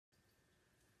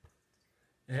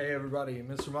Hey everybody,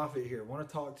 Mr. Moffitt here. I want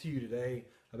to talk to you today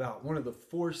about one of the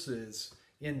forces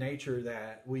in nature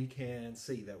that we can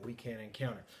see, that we can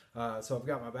encounter. So I've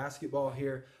got my basketball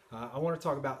here. I want to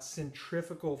talk about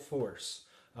centrifugal force.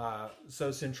 So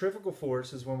centrifugal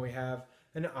force is when we have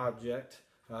an object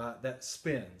that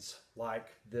spins, like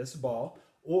this ball,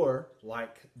 or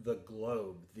like the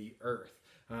globe, the earth.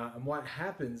 And what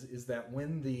happens is that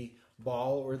when the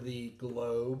ball or the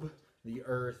globe, the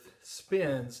earth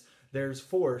spins, there's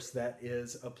force that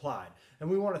is applied. And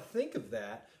we want to think of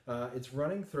that, it's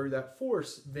running through, that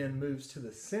force then moves to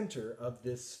the center of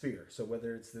this sphere. So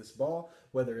whether it's this ball,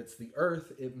 whether it's the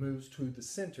earth, it moves to the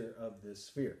center of this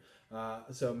sphere.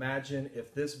 So imagine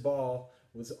if this ball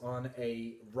was on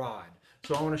a rod.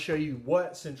 So I want to show you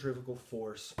what centrifugal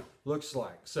force looks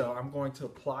like. So I'm going to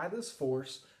apply this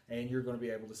force and you're going to be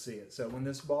able to see it. So when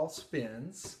this ball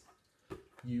spins,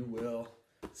 you will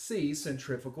see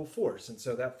centrifugal force, and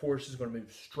so that force is going to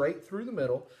move straight through the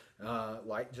middle,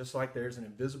 just like there's an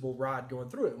invisible rod going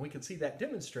through it. And we can see that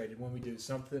demonstrated when we do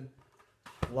something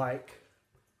like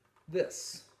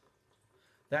this.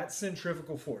 That's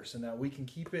centrifugal force, and now we can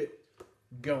keep it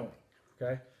going.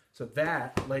 Okay, so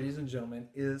that, ladies and gentlemen,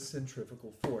 is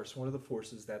centrifugal force, one of the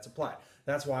forces that's applied.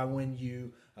 That's why when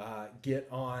you get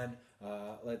on,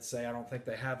 let's say, I don't think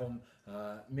they have them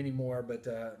many more, but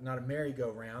not a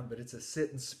merry-go-round, but it's a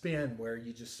sit and spin where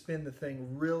you just spin the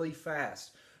thing really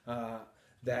fast,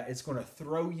 that it's going to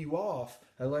throw you off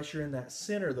unless you're in that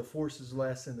center. The force is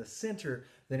less in the center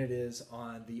than it is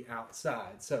on the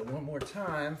outside. So one more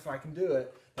time, if I can do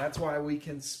it, that's why we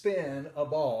can spin a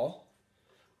ball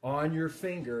on your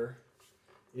finger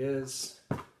is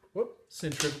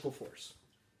centrifugal force.